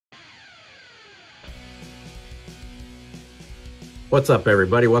What's up,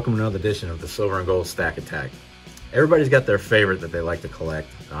 everybody? Welcome to another edition of the Silver and Gold Stack Attack. Everybody's got their favorite that they like to collect.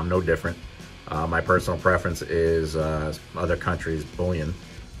 I'm no different. My personal preference is other countries' bullion.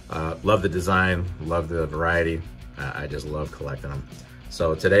 Love the design, love the variety. I just love collecting them.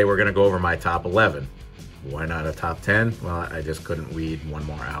 So today we're going to go over my top 11. Why not a top 10? Well, I just couldn't weed one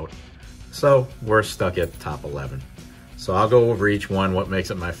more out. So we're stuck at top 11. So I'll go over each one, what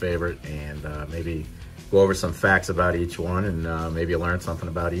makes it my favorite, and maybe go over some facts about each one, and maybe you'll learn something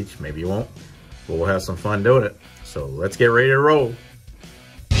about each. Maybe you won't, but we'll have some fun doing it. So let's get ready to roll.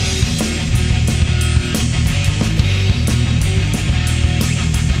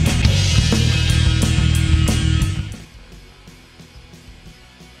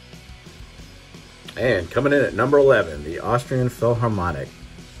 And coming in at number 11, the Austrian Philharmonic.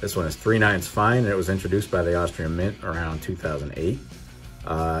 This one is 3/9 fine, and it was introduced by the Austrian Mint around 2008.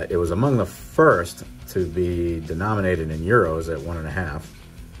 It was among the first to be denominated in euros at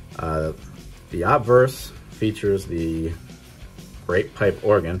 1.5. The obverse features the great pipe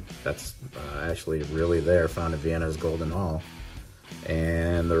organ. That's actually really there, found in Vienna's Golden Hall.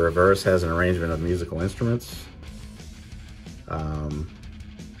 And the reverse has an arrangement of musical instruments. And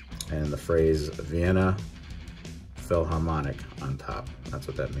the phrase Vienna Philharmonic on top. That's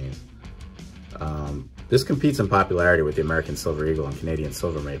what that means. This competes in popularity with the American Silver Eagle and Canadian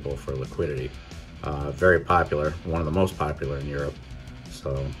Silver Maple for liquidity. Very popular, one of the most popular in Europe.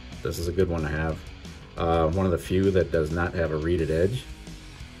 So this is a good one to have. One of the few that does not have a reeded edge,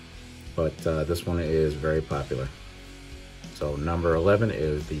 but this one is very popular. So number 11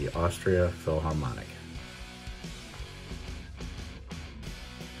 is the Austria Philharmonic.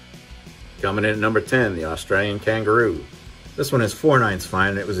 Coming in at number 10, the Australian Kangaroo. This one is 4/9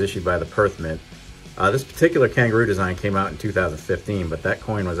 fine, and it was issued by the Perth Mint. This particular kangaroo design came out in 2015, but that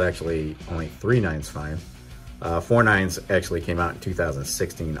coin was actually only 3/9 fine. 4/9 actually came out in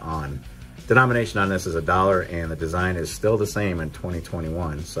 2016 on. Denomination on this is $1, and the design is still the same in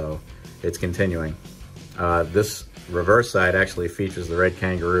 2021, so it's continuing. This reverse side actually features the red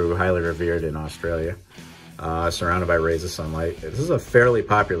kangaroo, highly revered in Australia, surrounded by rays of sunlight. This is a fairly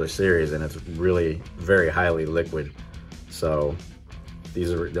popular series, and it's really very highly liquid, so these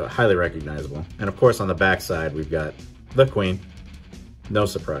are highly recognizable. And of course, on the back side, we've got the Queen. No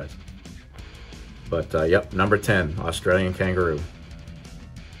surprise. But yep, number 10, Australian Kangaroo.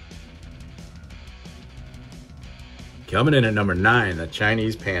 Coming in at number 9, the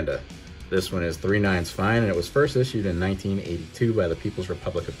Chinese Panda. This one is 3/9 fine, and it was first issued in 1982 by the People's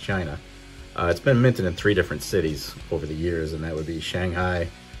Republic of China. It's been minted in 3 different cities over the years, and that would be Shanghai,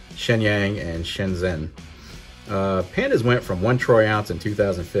 Shenyang, and Shenzhen. Pandas went from 1 troy ounce in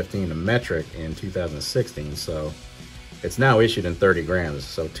 2015 to metric in 2016, so it's now issued in 30 grams.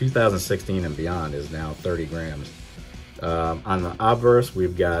 So 2016 and beyond is now 30 grams. On the obverse,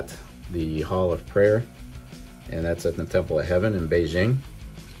 we've got the Hall of Prayer, and that's at the Temple of Heaven in Beijing.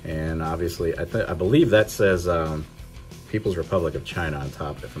 And obviously, I believe that says People's Republic of China on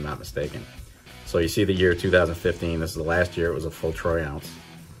top, if I'm not mistaken. So you see the year 2015, this is the last year it was a full troy ounce.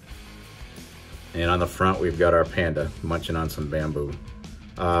 And on the front, we've got our panda munching on some bamboo.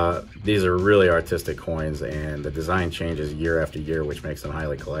 These are really artistic coins, and the design changes year after year, which makes them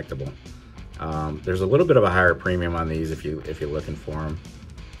highly collectible. There's a little bit of a higher premium on these if you're looking for them.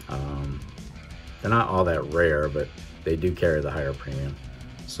 They're not all that rare, but they do carry the higher premium.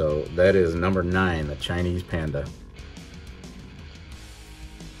 So that is number 9, the Chinese Panda.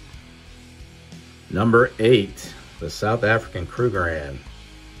 Number 8, the South African Krugerrand.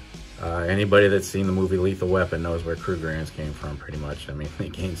 Anybody that's seen the movie Lethal Weapon knows where Krugerrands came from, pretty much. I mean, they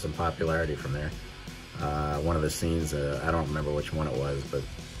gained some popularity from there. One of the scenes, I don't remember which one it was, but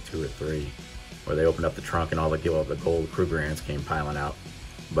 2 or 3, where they opened up the trunk and all the gold Krugerrands came piling out.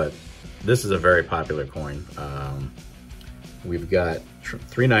 But this is a very popular coin. We've got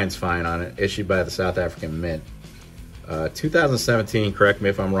 3/9 fine on it, issued by the South African Mint. 2017, correct me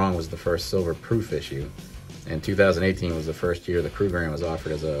if I'm wrong, was the first silver proof issue. And 2018 was the first year the Krugerrand was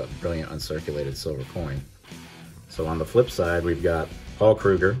offered as a brilliant uncirculated silver coin. So on the flip side, we've got Paul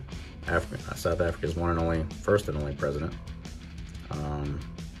Kruger, South Africa's first and only president.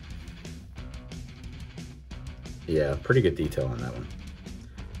 Yeah, pretty good detail on that one.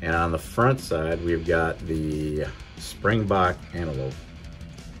 And on the front side, we've got the Springbok antelope.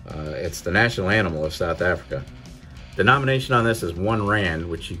 It's the national animal of South Africa. Denomination on this is 1 rand,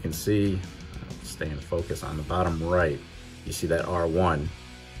 which you can see, stay in focus, on the bottom right. You see that R1,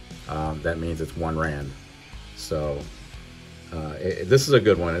 that means it's 1 rand. So this is a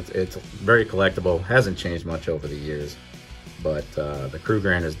good one. It's very collectible, hasn't changed much over the years. But the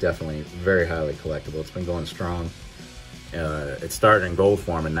Krugerrand is definitely very highly collectible. It's been going strong. It started in gold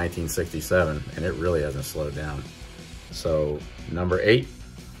form in 1967, and it really hasn't slowed down. So number 8,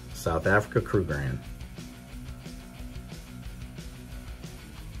 South Africa Krugerrand.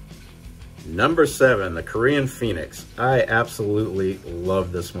 Number 7, the Korean Phoenix. I absolutely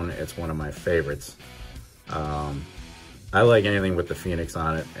love this one. It's one of my favorites. I like anything with the Phoenix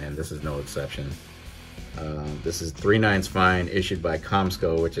on it, and this is no exception. This is 3/9 fine, issued by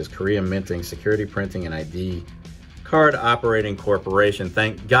Comsco, which is Korea Minting, Security Printing, and ID Card Operating Corporation.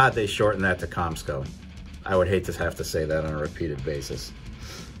 Thank God they shortened that to Comsco. I would hate to have to say that on a repeated basis.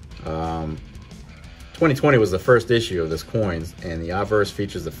 2020 was the first issue of this coin, and the obverse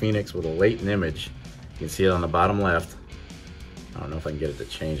features the Phoenix with a latent image. You can see it on the bottom left. I don't know if I can get it to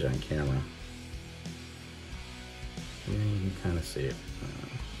change on camera. Yeah, you can kind of see it.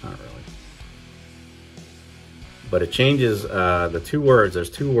 Not really. But it changes the 2 words.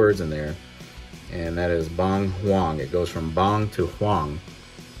 There's 2 words in there, and that is Bong Huang. It goes from Bong to Huang,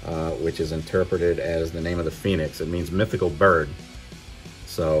 which is interpreted as the name of the Phoenix. It means mythical bird.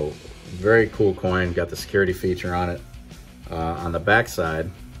 So very cool coin. Got the security feature on it. On the back side,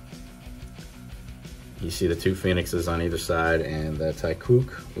 you see the 2 phoenixes on either side, and the Taekuk,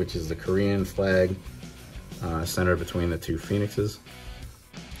 which is the Korean flag, centered between the 2 phoenixes.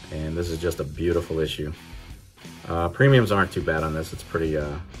 And this is just a beautiful issue. Premiums aren't too bad on this. It's pretty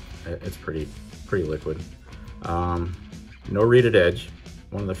liquid. No reeded edge.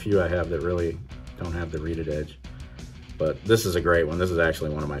 One of the few I have that really don't have the reeded edge. But this is a great one. This is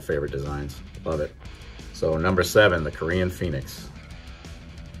actually one of my favorite designs. Love it. So number 7, the Korean Phoenix.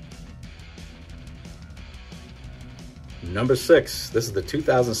 Number 6, this is the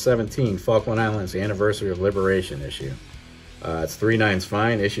 2017 Falkland Islands Anniversary of Liberation issue. It's 3/9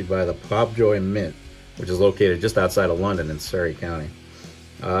 fine, issued by the Pobjoy Mint, which is located just outside of London in Surrey County.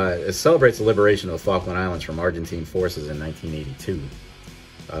 It celebrates the liberation of the Falkland Islands from Argentine forces in 1982.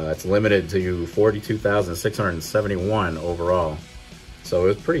 It's limited to 42,671 overall, so it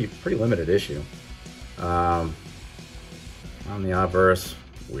was pretty limited issue. On the obverse,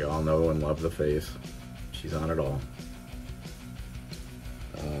 we all know and love the face. She's on it all.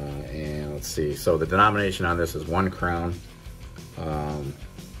 And let's see, so the denomination on this is 1 crown.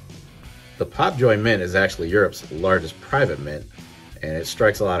 The Pobjoy Mint is actually Europe's largest private mint, and it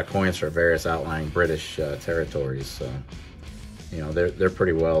strikes a lot of coins for various outlying British territories. So, you know, they're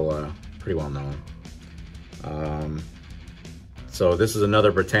pretty well known. So this is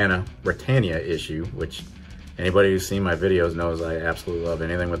another Britannia issue, which anybody who's seen my videos knows I absolutely love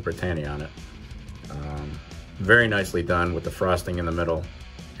anything with Britannia on it. Very nicely done with the frosting in the middle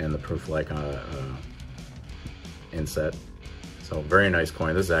and the proof-like inset. So very nice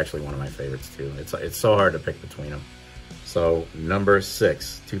coin. This is actually one of my favorites too. It's so hard to pick between them. So number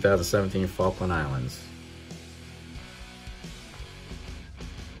 6, 2017 Falkland Islands.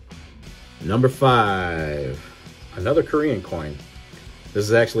 Number 5, another Korean coin. This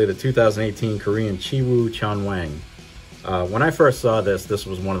is actually the 2018 Korean Chiwoo Chonwang. When I first saw this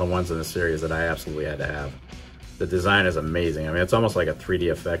was one of the ones in the series that I absolutely had to have. The design is amazing. I mean, it's almost like a 3D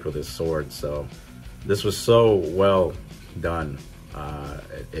effect with his sword. So this was so well done.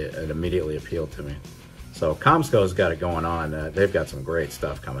 It immediately appealed to me. So Comsco's got it going on. They've got some great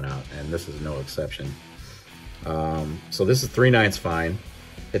stuff coming out, and this is no exception. So this is 3/9 fine.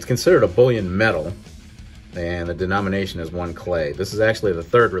 It's considered a bullion metal, and the denomination is 1 clay. This is actually the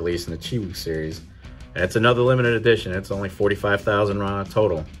 3rd release in the Chiwoo series, and it's another limited edition. It's only 45,000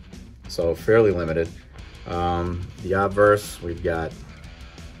 total, so fairly limited. The obverse, we've got,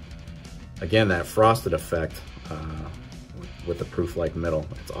 again, that frosted effect with the proof-like middle.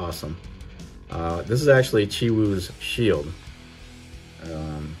 It's awesome. This is actually Chiwoo's shield.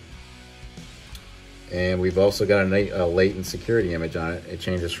 And we've also got a latent security image on it. It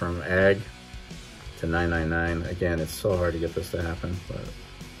changes from AG to 999. Again, it's so hard to get this to happen, but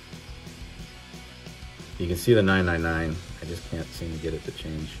you can see the 999. I just can't seem to get it to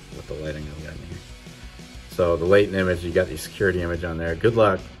change with the lighting I've got in here. So the latent image, you got the security image on there. Good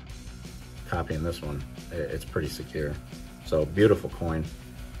luck copying this one. It's pretty secure. So beautiful coin.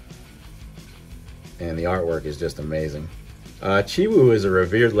 And the artwork is just amazing. Chiwoo is a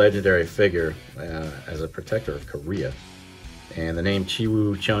revered legendary figure as a protector of Korea. And the name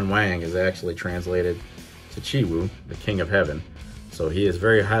Chiwoo Chonwang is actually translated to Chiwoo, the King of Heaven. So he is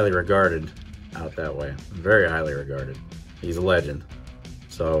very highly regarded out that way. Very highly regarded. He's a legend.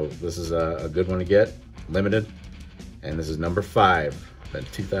 So this is a good one to get, limited. And this is number 5, the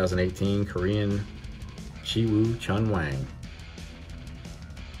 2018 Korean Chiwoo Chonwang.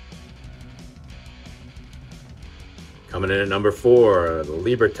 Coming in at number 4, the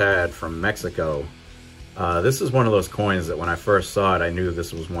Libertad from Mexico. This is one of those coins that when I first saw it, I knew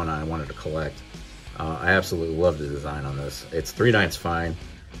this was one I wanted to collect. I absolutely love the design on this. It's 3/9 fine.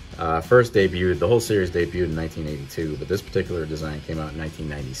 First debuted, the whole series debuted in 1982, but this particular design came out in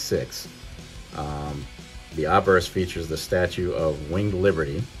 1996. The obverse features the statue of Winged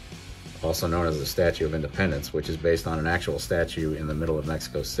Liberty, also known as the Statue of Independence, which is based on an actual statue in the middle of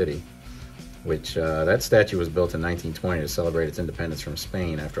Mexico City, which that statue was built in 1920 to celebrate its independence from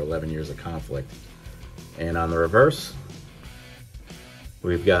Spain after 11 years of conflict. And on the reverse,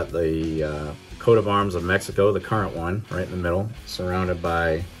 we've got the coat of arms of Mexico, the current one, right in the middle, surrounded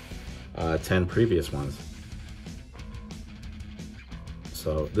by 10 previous ones.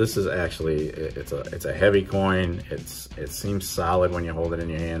 So this is actually, it's a heavy coin. It seems solid when you hold it in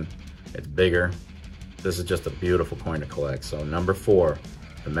your hand. It's bigger. This is just a beautiful coin to collect. So number 4,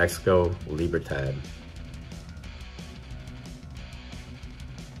 the Mexico Libertad.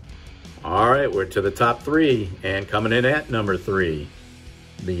 All right, we're to the top 3, and coming in at number 3,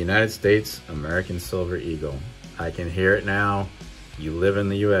 the United States American Silver Eagle. I can hear it now. You live in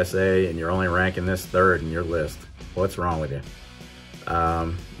the USA and you're only ranking this 3rd in your list. What's wrong with you?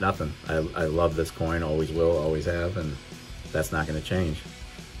 Nothing. I love this coin, always will, always have, and that's not going to change.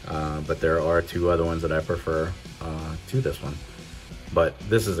 But there are 2 other ones that I prefer to this one. But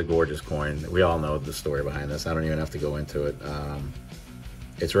this is a gorgeous coin. We all know the story behind this. I don't even have to go into it.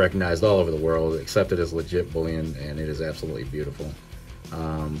 It's recognized all over the world, accepted as legit bullion, and it is absolutely beautiful.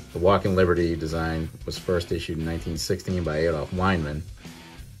 The Walking Liberty design was first issued in 1916 by Adolf Weinman.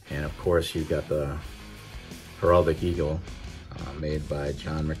 And of course, you've got the Heraldic Eagle made by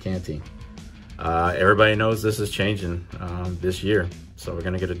John Mercanti. Everybody knows this is changing this year, so we're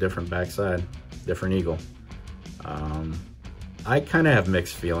gonna get a different backside, different eagle. I kind of have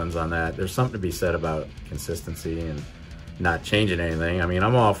mixed feelings on that. There's something to be said about consistency and not changing anything. I mean,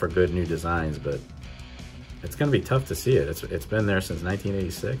 I'm all for good new designs, but it's gonna be tough to see it. It's been there since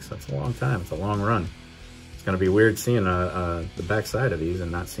 1986. That's a long time, it's a long run. It's gonna be weird seeing the backside of these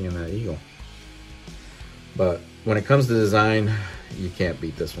and not seeing that eagle. But when it comes to design, you can't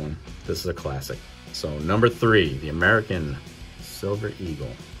beat this one. This is a classic. So number 3, the American Silver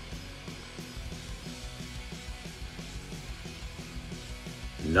Eagle.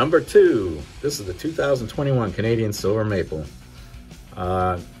 Number 2, this is the 2021 Canadian Silver Maple.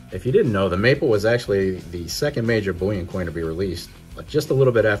 If you didn't know, the Maple was actually the 2nd major bullion coin to be released, just a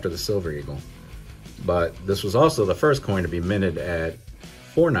little bit after the Silver Eagle. But this was also the first coin to be minted at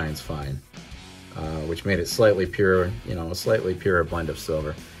 4/9 fine, which made it slightly pure, you know, a slightly purer blend of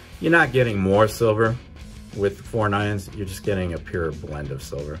silver. You're not getting more silver with 4/9s, you're just getting a pure blend of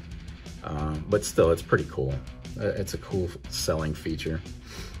silver. But still, it's pretty cool. It's a cool selling feature.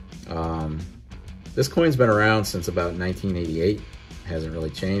 This coin's been around since about 1988. Hasn't really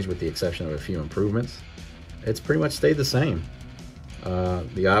changed with the exception of a few improvements. It's pretty much stayed the same.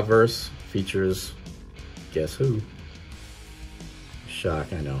 The obverse features, guess who?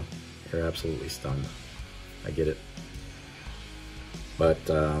 Shock, I know. You're absolutely stunned. I get it. But,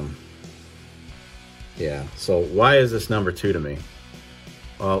 yeah. So why is this number 2 to me?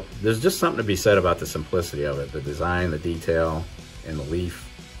 Well, there's just something to be said about the simplicity of it. The design, the detail, and the leaf.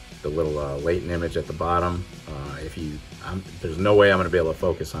 The little Leighton image at the bottom. There's no way I'm going to be able to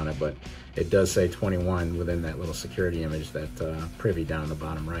focus on it, but it does say 21 within that little security image, that privy down the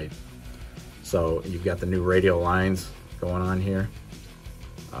bottom right. So you've got the new radial lines going on here.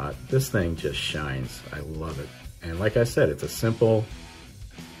 This thing just shines. I love it. And like I said, it's a simple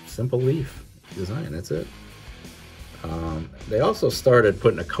leaf design. That's it. They also started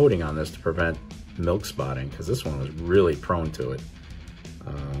putting a coating on this to prevent milk spotting, because this one was really prone to it.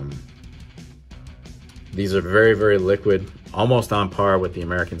 These are very, very liquid, almost on par with the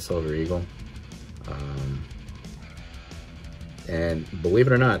American Silver Eagle. And believe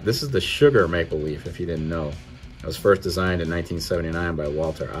it or not, this is the sugar maple leaf, if you didn't know. It was first designed in 1979 by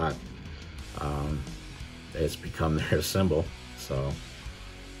Walter Ott. It's become their symbol. So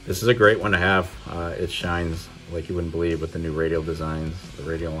this is a great one to have. It shines like you wouldn't believe with the new radial designs, the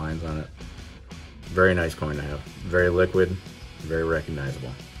radial lines on it. Very nice coin to have. Very liquid, very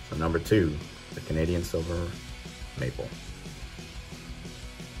recognizable. So number 2, the Canadian Silver Maple.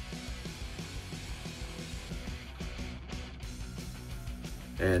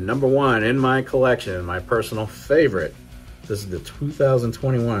 And number 1 in my collection, my personal favorite, this is the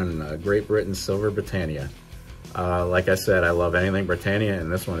 2021 Great Britain Silver Britannia. Like I said, I love anything Britannia,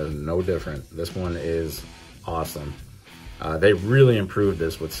 and this one is no different. This one is awesome. They really improved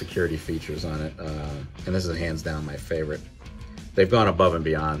this with security features on it, and this is hands down my favorite. They've gone above and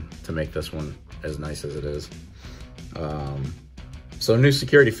beyond to make this one as nice as it is. So new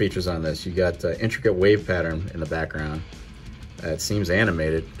security features on this. You got intricate wave pattern in the background. It seems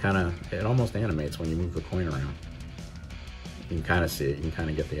animated, it almost animates when you move the coin around. You can kind of see it, you can kind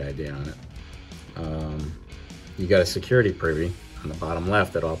of get the idea on it. You got a security privy on the bottom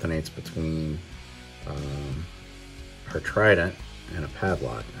left that alternates between her trident and a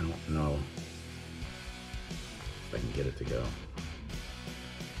padlock. I don't know if I can get it to go.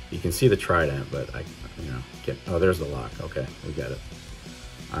 You can see the trident, but oh, there's the lock. Okay, we got it.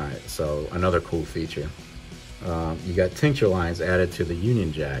 All right, so another cool feature. You got tincture lines added to the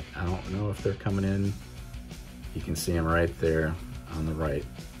Union Jack. I don't know if they're coming in. You can see them right there on the right.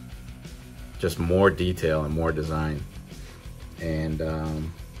 Just more detail and more design. And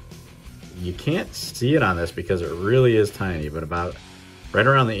you can't see it on this because it really is tiny, but about right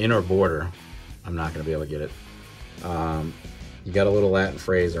around the inner border, I'm not gonna be able to get it. You got a little Latin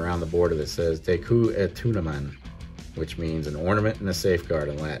phrase around the border that says "tecu et tunaman," which means an ornament and a safeguard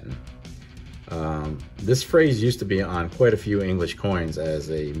in Latin. This phrase used to be on quite a few English coins as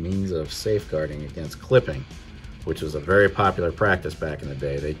a means of safeguarding against clipping, which was a very popular practice back in the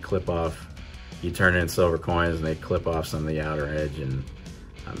day. They'd clip off, you turn in silver coins and they'd clip off some of the outer edge, and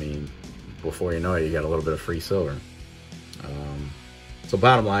I mean, before you know it, you got a little bit of free silver. So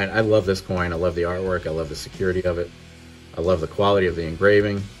bottom line, I love this coin. I love the artwork. I love the security of it. I love the quality of the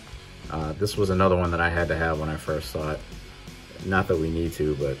engraving. This was another one that I had to have when I first saw it. Not that we need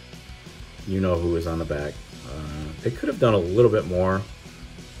to, but you know who is on the back. They could have done a little bit more.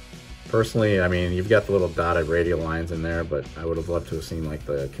 Personally, I mean, you've got the little dotted radial lines in there, but I would have loved to have seen like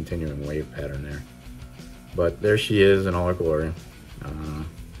the continuing wave pattern there. But there she is in all her glory. I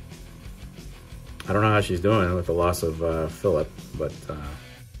don't know how she's doing with the loss of Philip, but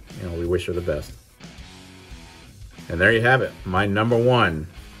you know, we wish her the best. And there you have it, my number one,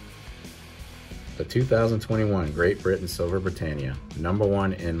 the 2021 Great Britain Silver Britannia, number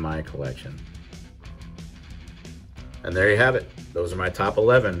one in my collection. And there you have it. Those are my top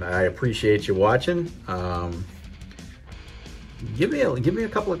 11. I appreciate you watching. Give me a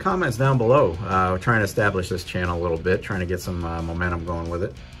couple of comments down below. We're trying to establish this channel a little bit, trying to get some momentum going with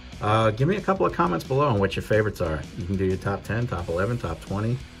it. Give me a couple of comments below on what your favorites are. You can do your top 10, top 11, top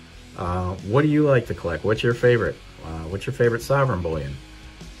 20. What do you like to collect? What's your favorite? What's your favorite sovereign bullion?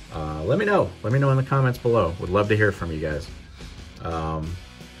 Let me know. Let me know in the comments below. Would love to hear from you guys.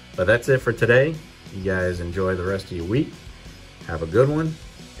 But that's it for today. You guys enjoy the rest of your week. Have a good one,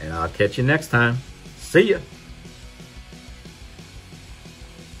 and I'll catch you next time. See ya.